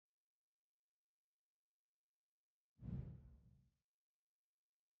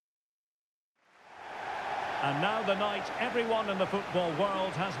And now the night everyone in the football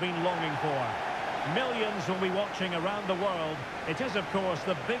world has been longing for. Millions will be watching around the world. It is, of course,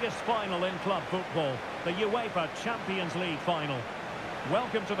 the biggest final in club football, the UEFA Champions League final.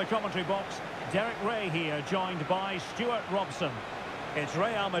 Welcome to the commentary box. Derek Ray here, joined by Stuart Robson. It's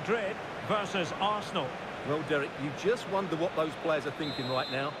Real Madrid versus Arsenal. Well, Derek, you just wonder what those players are thinking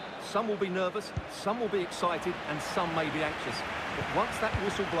right now. Some will be nervous, some will be excited, and some may be anxious. But once that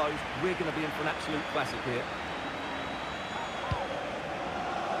whistle blows, we're going to be in for an absolute classic here.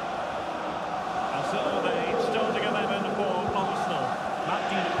 And so the starting 11 for Arsenal.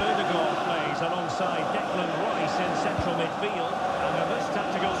 Federico plays alongside Declan Rice in central midfield. And in this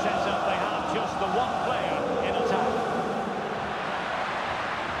tactical setup, they have just the one player in attack.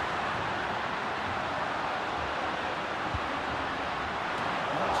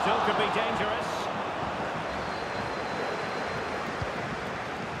 Still could be dangerous.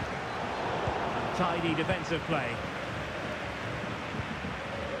 Tidy defensive play.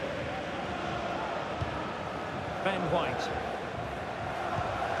 Ben White.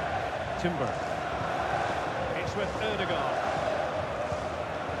 Timber. It's with Odegaard.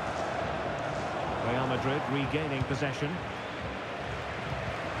 Real Madrid regaining possession.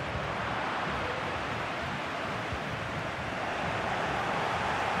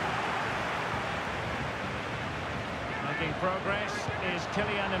 Making progress is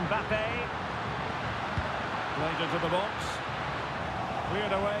Kylian Mbappe. Played into the box.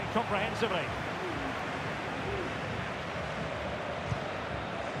 Cleared away comprehensively.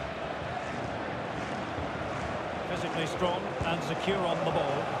 Physically strong and secure on the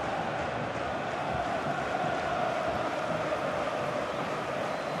ball.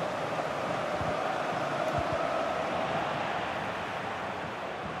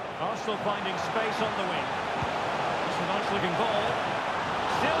 Arsenal finding space on the wing. It's a nice looking ball.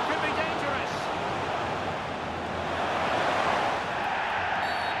 Still could be dangerous.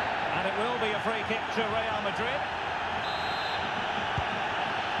 And it will be a free kick to Real Madrid.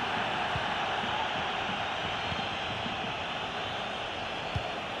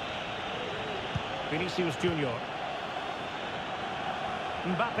 Vinicius Junior.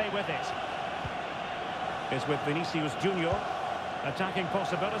 Mbappe with it. Is with Vinicius Junior. Attacking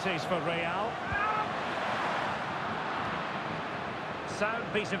possibilities for Real. Sound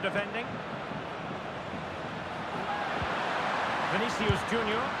piece of defending. Vinicius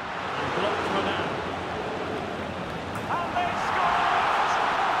Junior. Blocked for now. And they scored!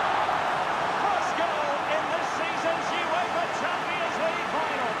 First goal in this season's UEFA Champions League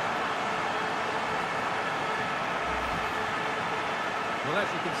final. Well, as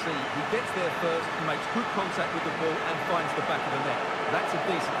you can see, he gets there first, makes good contact with the ball and finds the back of the net. That's a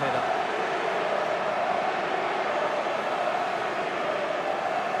decent header.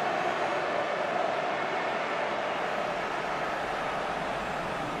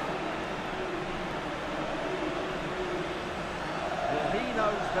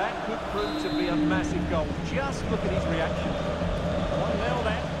 That could prove to be a massive goal. Just look at his reaction. 1-0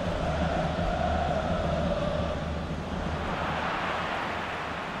 then.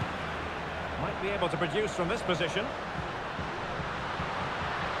 Might be able to produce from this position.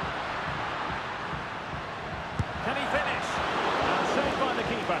 Can he finish? And saved by the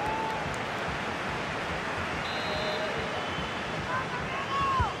keeper.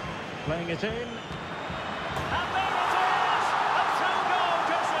 Playing it in.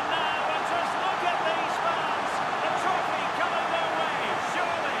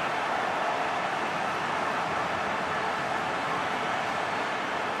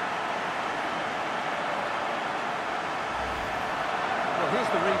 Here's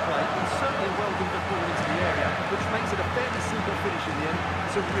the replay. It's certainly a well-given ball into the area, which makes it a fairly simple finish in the end.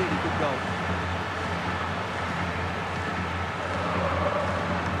 It's a really good goal.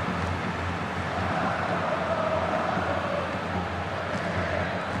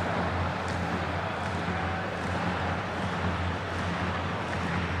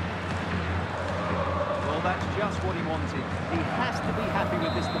 Well, that's just what he wanted. He has to be happy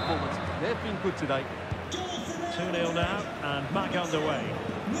with this performance. They've been good today. 2-0 now, and back underway.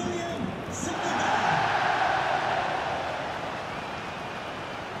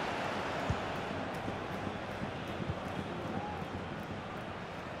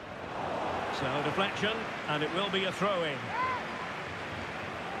 So, deflection, and it will be a throw-in.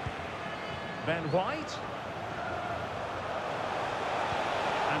 Ben White.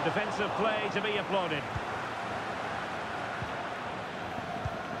 And defensive play to be applauded.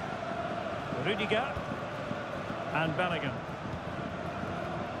 Rudiger. And Bellingham.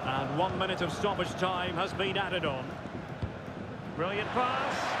 And 1 minute of stoppage time has been added on. Brilliant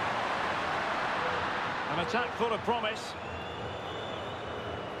pass. An attack full of promise.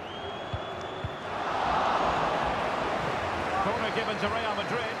 Corner given to Real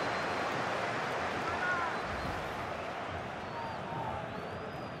Madrid.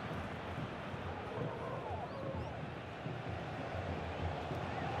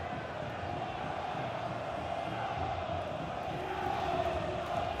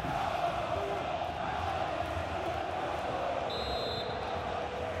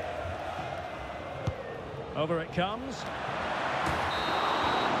 Over it comes.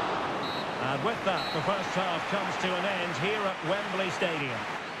 And with that, the first half comes to an end here at Wembley Stadium.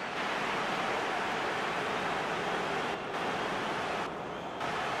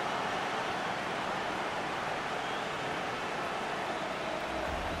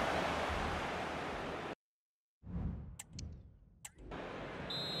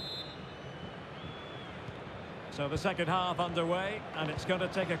 So the second half underway, and it's going to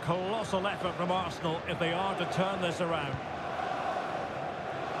take a colossal effort from Arsenal if they are to turn this around.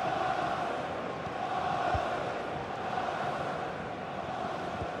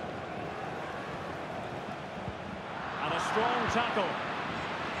 And a strong tackle.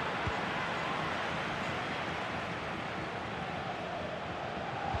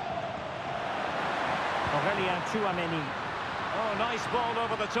 Aurelien Tchouameni. Oh, nice ball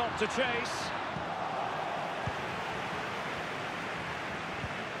over the top to chase.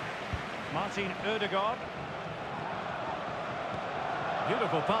 Martin Odegaard.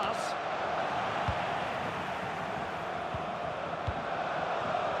 Beautiful pass.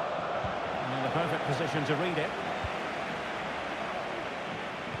 And the perfect position to read it.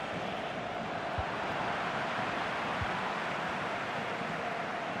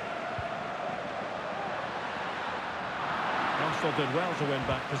 Arsenal did well to win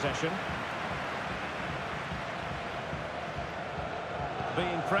back possession.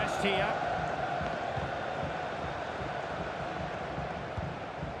 Being pressed here.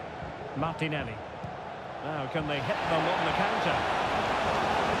 Martinelli. Now can they hit them on the counter?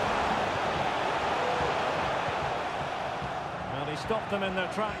 Well, he stopped them in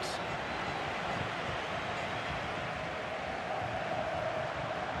their tracks.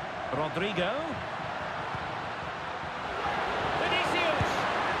 Rodrigo. Vinicius.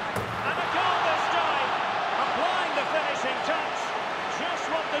 And a goal this time. Applying the finishing touch. Just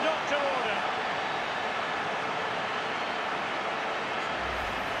what the doctor ordered.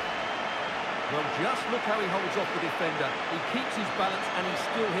 Well, just look how he holds off the defender. He keeps his balance and he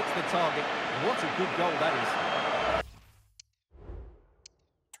still hits the target. What a good goal that is.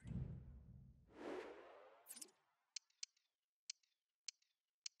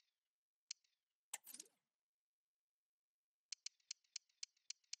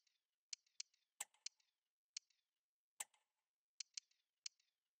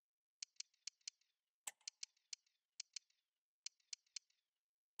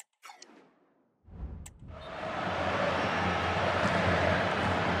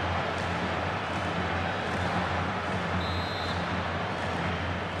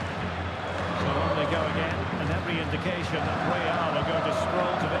 Indication that Real are going to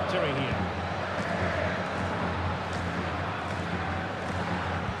stroll to victory here.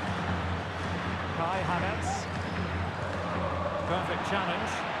 Kai Havertz. Perfect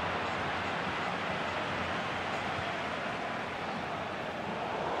challenge.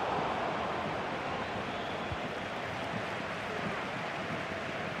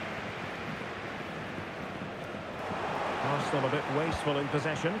 Arsenal a bit wasteful in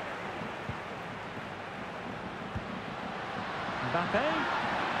possession. Mbappe. And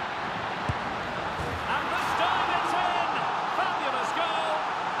this time it's in! Fabulous goal!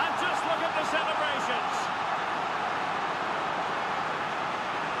 And just look at the celebrations!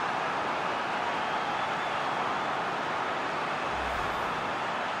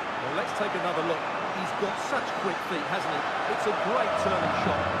 Well, let's take another look. He's got such quick feet, hasn't he? It's a great turning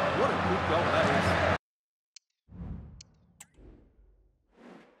shot. What a good goal that is.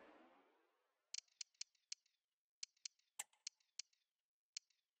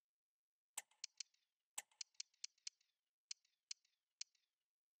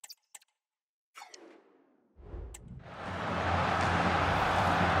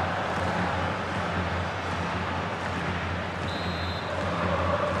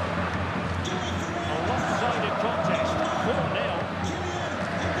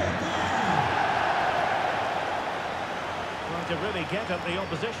 To really get at the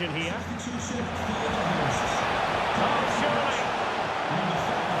opposition here. Oh, surely.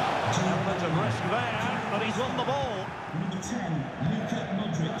 Element of risk there, but he's won the ball. Number 10, Luka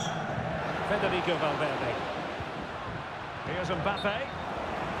Modric. Federico Valverde. Here's Mbappe.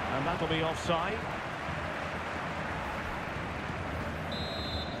 And that'll be offside.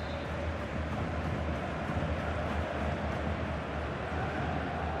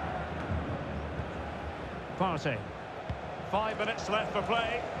 Partey. 5 minutes left for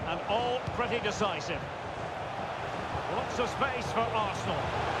play, and all pretty decisive. Lots of space for Arsenal.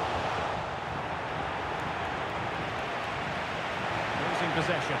 Losing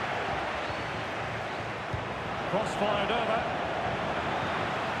possession. Cross fired over.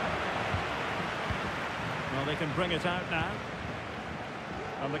 Well, they can bring it out now.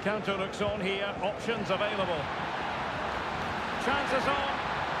 And the counter looks on here. Options available. Chances on.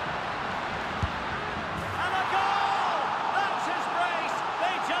 And a goal! That's his brace.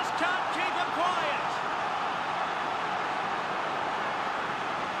 They just can't keep him quiet.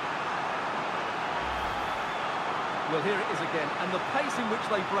 Well, here it is again, and the pace in which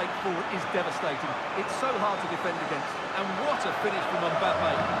they break forward is devastating. It's so hard to defend against. And what a finish from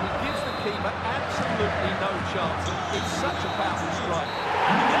Mbappe. He gives the keeper absolutely no chance. It's such a powerful strike.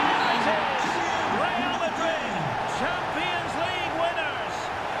 And there it is! Real Madrid, Champions League winners!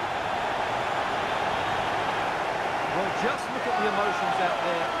 Well, just look at the emotions out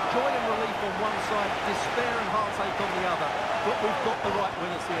there. Joy and relief on one side, despair and heartache on the other. But we've got the right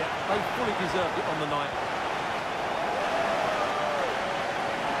winners here. They fully deserved it on the night.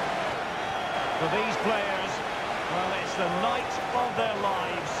 For these players, well, it's the night of their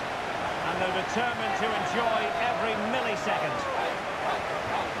lives, and they're determined to enjoy every millisecond.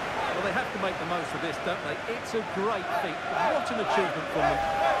 Well, they have to make the most of this, don't they? It's a great feat. What an achievement from them.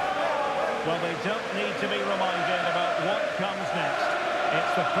 Well, they don't need to be reminded about what comes next.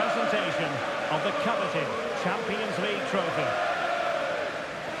 It's the presentation of the coveted Champions League trophy.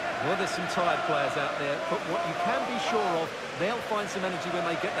 Well, there's some tired players out there, but what you can be sure of, they'll find some energy when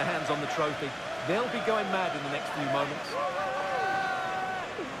they get their hands on the trophy. They'll be going mad in the next few moments.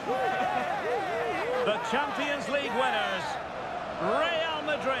 The Champions League winners, Real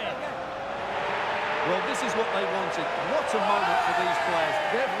Madrid. Well, this is what they wanted. What a moment for these players.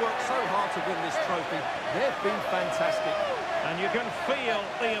 They've worked so hard to win this trophy. They've been fantastic. And you can feel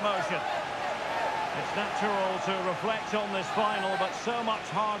the emotion. It's natural to reflect on this final, but so much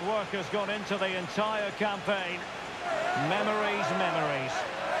hard work has gone into the entire campaign. Memories, memories.